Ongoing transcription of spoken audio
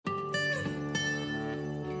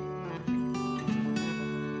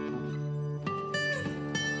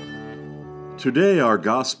Today our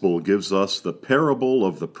gospel gives us the parable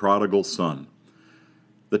of the prodigal son.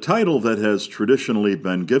 The title that has traditionally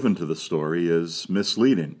been given to the story is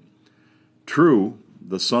misleading. True,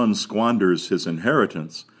 the son squanders his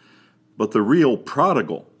inheritance, but the real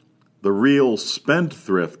prodigal, the real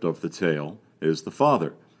spendthrift of the tale, is the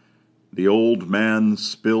father. The old man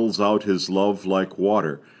spills out his love like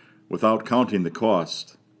water without counting the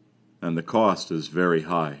cost, and the cost is very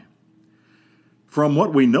high. From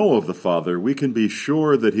what we know of the father, we can be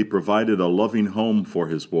sure that he provided a loving home for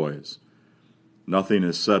his boys. Nothing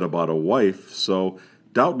is said about a wife, so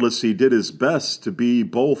doubtless he did his best to be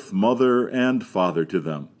both mother and father to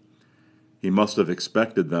them. He must have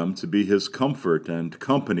expected them to be his comfort and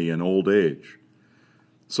company in old age.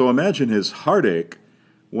 So imagine his heartache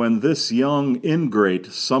when this young ingrate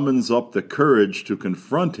summons up the courage to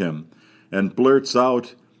confront him and blurts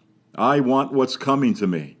out, "I want what's coming to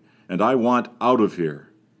me, and I want out of here."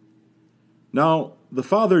 Now, the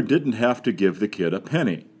father didn't have to give the kid a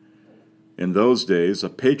penny. In those days, a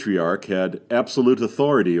patriarch had absolute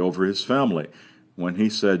authority over his family. When he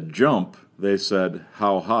said jump, they said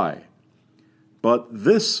how high. But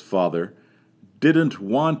this father didn't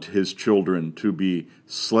want his children to be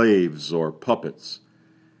slaves or puppets.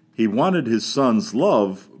 He wanted his sons'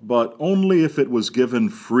 love, but only if it was given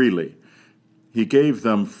freely. He gave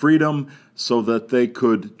them freedom so that they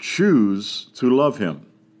could choose to love him.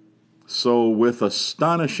 So with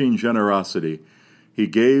astonishing generosity, he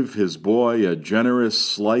gave his boy a generous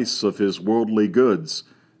slice of his worldly goods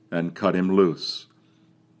and cut him loose.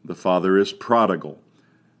 The father is prodigal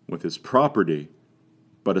with his property,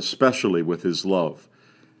 but especially with his love.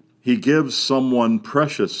 He gives someone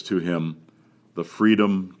precious to him the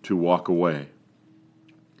freedom to walk away.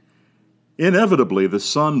 Inevitably, the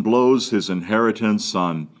son blows his inheritance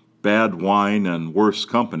on bad wine and worse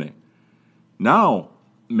company. Now,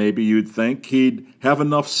 maybe you'd think he'd have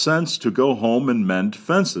enough sense to go home and mend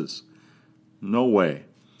fences. No way.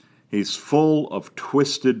 He's full of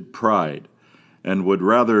twisted pride and would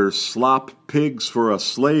rather slop pigs for a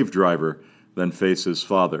slave driver than face his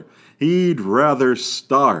father. He'd rather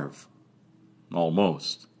starve.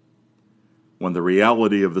 Almost. When the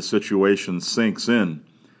reality of the situation sinks in,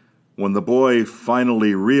 when the boy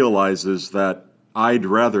finally realizes that "I'd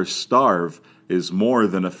rather starve" is more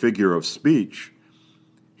than a figure of speech,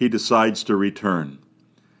 he decides to return.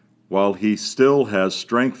 While he still has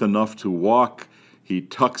strength enough to walk, he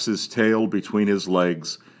tucks his tail between his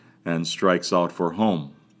legs and strikes out for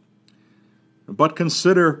home. But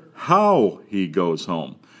consider how he goes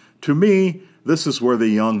home. To me, this is where the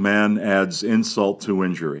young man adds insult to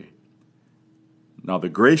injury. Now, the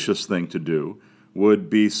gracious thing to do would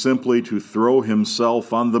be simply to throw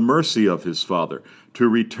himself on the mercy of his father, to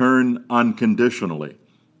return unconditionally.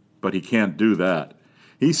 But he can't do that.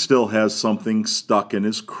 He still has something stuck in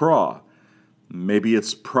his craw. Maybe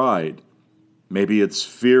it's pride. Maybe it's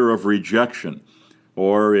fear of rejection.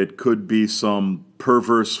 Or it could be some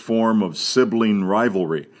perverse form of sibling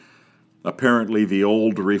rivalry. Apparently the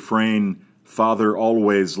old refrain, "Father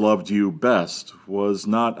always loved you best," was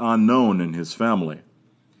not unknown in his family.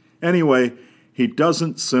 Anyway, he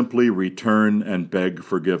doesn't simply return and beg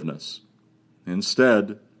forgiveness.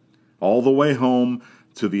 Instead, all the way home,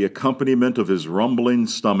 to the accompaniment of his rumbling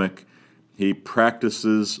stomach, he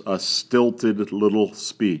practices a stilted little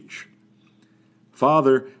speech.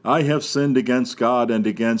 "Father, I have sinned against God and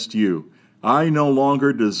against you. I no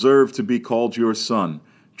longer deserve to be called your son.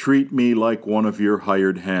 Treat me like one of your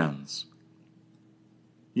hired hands."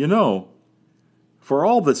 You know, for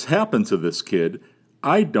all that's happened to this kid,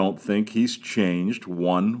 I don't think he's changed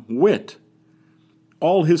one whit.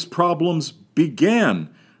 All his problems began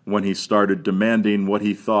when he started demanding what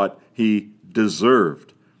he thought he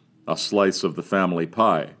deserved, a slice of the family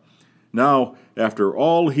pie. Now, after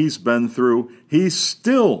all he's been through, he's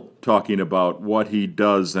still talking about what he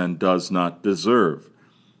does and does not deserve.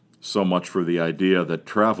 So much for the idea that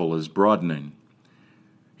travel is broadening.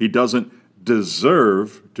 He doesn't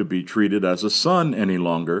deserve to be treated as a son any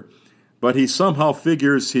longer, but he somehow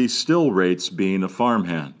figures he still rates being a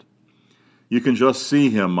farmhand. You can just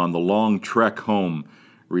see him on the long trek home,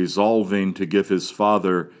 resolving to give his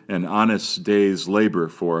father an honest day's labor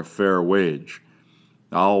for a fair wage.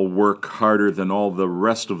 "I'll work harder than all the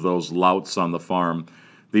rest of those louts on the farm.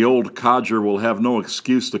 The old codger will have no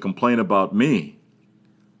excuse to complain about me."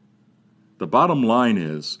 The bottom line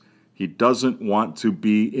is, he doesn't want to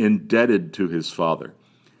be indebted to his father.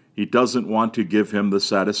 He doesn't want to give him the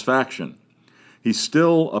satisfaction. He's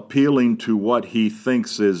still appealing to what he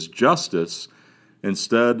thinks is justice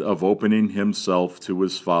instead of opening himself to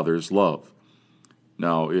his father's love.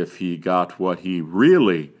 Now, if he got what he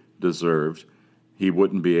really deserved, he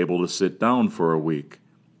wouldn't be able to sit down for a week.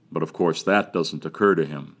 But of course, that doesn't occur to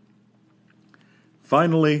him.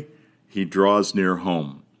 Finally, he draws near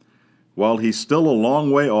home. While he's still a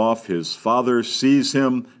long way off, his father sees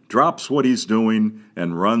him, drops what he's doing,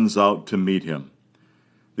 and runs out to meet him.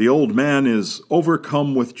 The old man is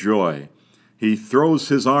overcome with joy. He throws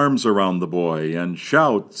his arms around the boy and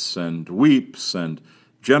shouts and weeps and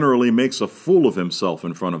generally makes a fool of himself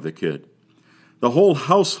in front of the kid. The whole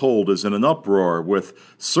household is in an uproar, with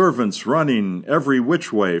servants running every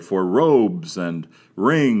which way for robes and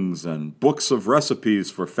rings and books of recipes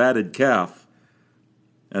for fatted calf.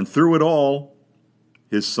 And through it all,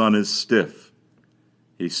 his son is stiff.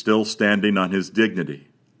 He's still standing on his dignity.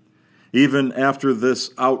 Even after this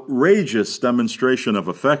outrageous demonstration of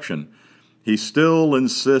affection, he still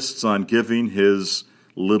insists on giving his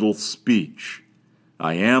little speech.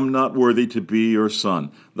 I am not worthy to be your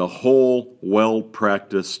son. The whole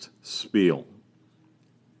well-practiced spiel.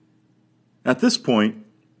 At this point,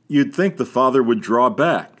 you'd think the father would draw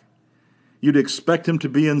back. You'd expect him to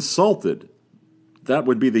be insulted. That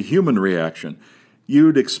would be the human reaction.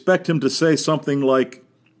 You'd expect him to say something like,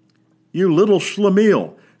 "You little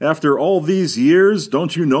schlemiel, after all these years,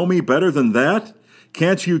 don't you know me better than that?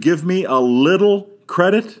 Can't you give me a little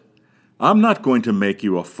credit? I'm not going to make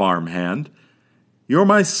you a farmhand. You're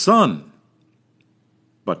my son."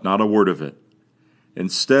 But not a word of it.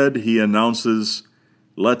 Instead, he announces,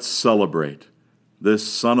 "Let's celebrate. This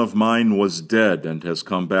son of mine was dead and has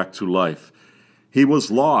come back to life. He was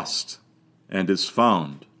lost and is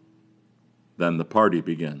found." Then the party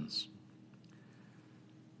begins.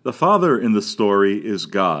 The father in the story is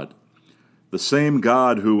God, the same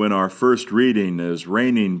God who in our first reading is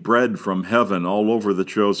raining bread from heaven all over the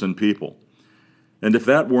chosen people. And if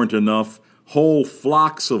that weren't enough, whole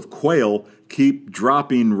flocks of quail keep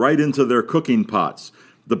dropping right into their cooking pots.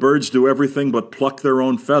 The birds do everything but pluck their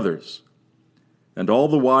own feathers. And all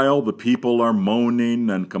the while, the people are moaning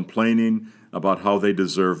and complaining about how they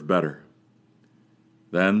deserve better.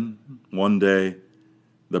 Then, one day,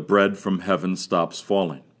 the bread from heaven stops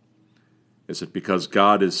falling. Is it because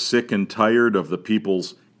God is sick and tired of the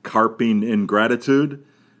people's carping ingratitude?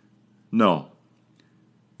 No.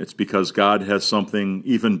 It's because God has something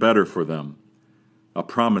even better for them, a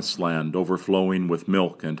promised land overflowing with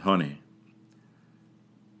milk and honey.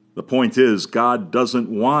 The point is, God doesn't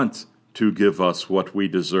want to give us what we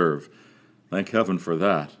deserve. Thank heaven for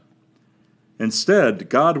that. Instead,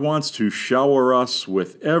 God wants to shower us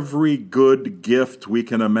with every good gift we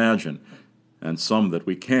can imagine, and some that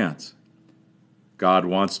we can't. God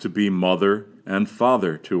wants to be mother and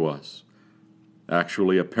father to us.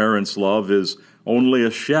 Actually, a parent's love is only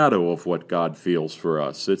a shadow of what God feels for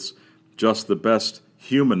us. It's just the best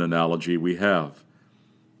human analogy we have.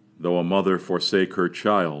 Though a mother forsake her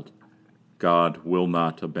child, God will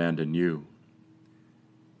not abandon you.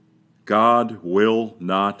 God will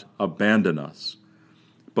not abandon us,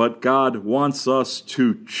 but God wants us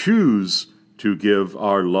to choose to give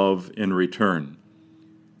our love in return.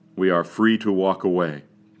 We are free to walk away.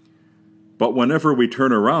 But whenever we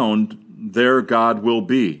turn around, there God will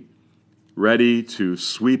be, ready to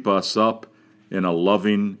sweep us up in a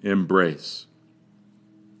loving embrace.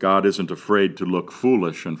 God isn't afraid to look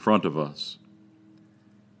foolish in front of us.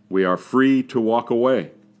 We are free to walk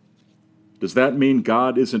away. Does that mean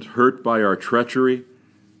God isn't hurt by our treachery,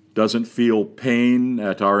 doesn't feel pain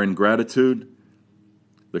at our ingratitude?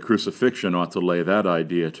 The crucifixion ought to lay that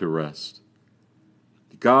idea to rest.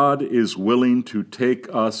 God is willing to take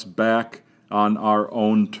us back on our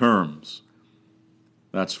own terms.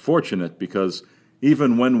 That's fortunate because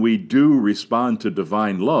even when we do respond to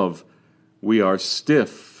divine love, we are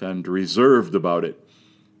stiff and reserved about it,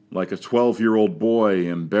 like a 12-year-old boy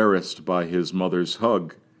embarrassed by his mother's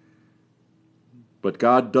hug. But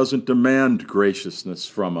God doesn't demand graciousness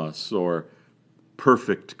from us or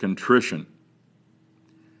perfect contrition.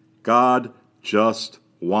 God just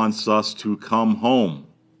wants us to come home.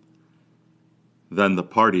 Then the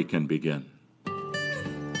party can begin.